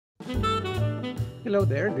Hello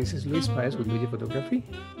there, this is Luis Paez with Luigi Photography.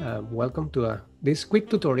 Welcome to this quick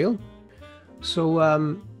tutorial. So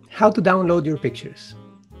how to download your pictures.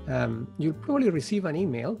 You'll probably receive an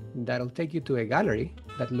email that'll take you to a gallery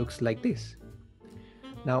that looks like this.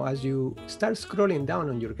 Now, as you start scrolling down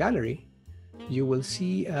on your gallery, you will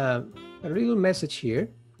see a little message here.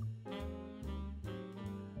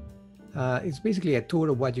 It's basically a tour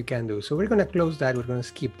of what you can do. So we're going to close that, we're going to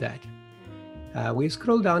skip that. We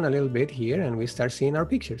scroll down a little bit here and we start seeing our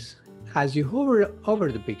pictures. As you hover over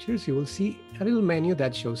the pictures, you will see a little menu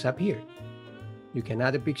that shows up here. You can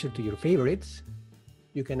add a picture to your favorites.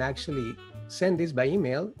 You can actually send this by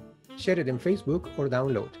email, share it in Facebook, or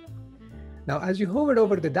download. Now, as you hover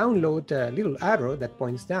over the download little arrow that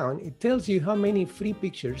points down, it tells you how many free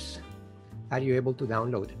pictures are you able to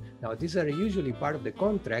download. Now, these are usually part of the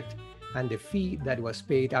contract and the fee that was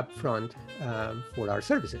paid up front for our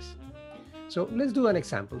services. So let's do an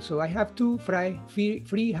example. So I have two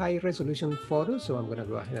free high resolution photos. So I'm going to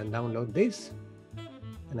go ahead and download this.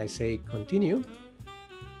 And I say continue.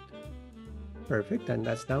 Perfect. And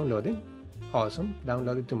that's downloading. Awesome.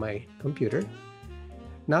 Downloaded to my computer.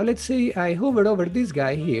 Now let's say I hovered over this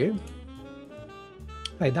guy here.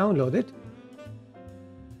 I download it.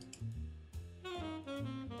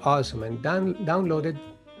 Awesome. And downloaded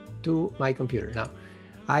to my computer. Now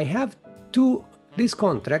I have this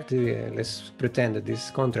contract, let's pretend that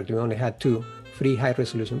this contract, we only had two free high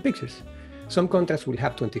resolution pictures. Some contracts will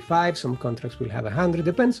have 25, some contracts will have 100,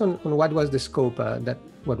 depends on what was the scope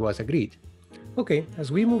what was agreed. Okay,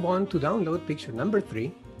 as we move on to download picture number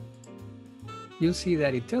 3, you'll see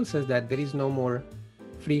that it tells us that there is no more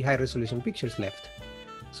free high resolution pictures left.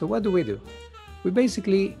 So what do? We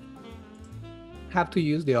basically have to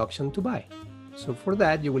use the option to buy. So for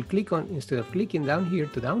that, you will click on, instead of clicking down here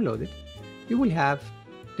to download it, you will have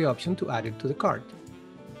the option to add it to the cart.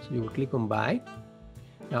 So you will click on buy.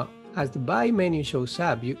 Now, as the buy menu shows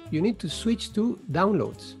up, you need to switch to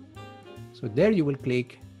downloads. So there you will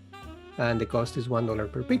click, and the cost is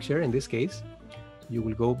 $1 per picture. In this case, you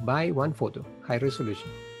will go buy one photo, high resolution.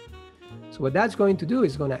 So what that's going to do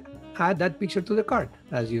is going to add that picture to the cart,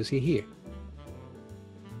 as you see here.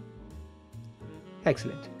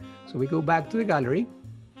 Excellent. So we go back to the gallery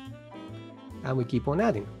and we keep on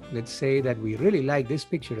adding. Let's say that we really like this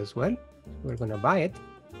picture as well. We're going to buy it.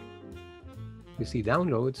 You see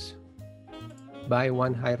downloads, buy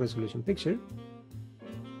one high resolution picture.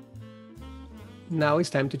 Now it's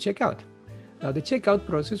time to check out. Now the checkout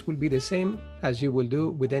process will be the same as you will do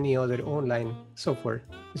with any other online software.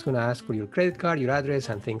 It's going to ask for your credit card, your address,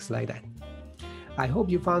 and things like that. I hope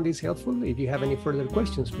you found this helpful. If you have any further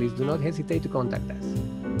questions, please do not hesitate to contact us.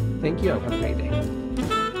 Thank you and have a great day.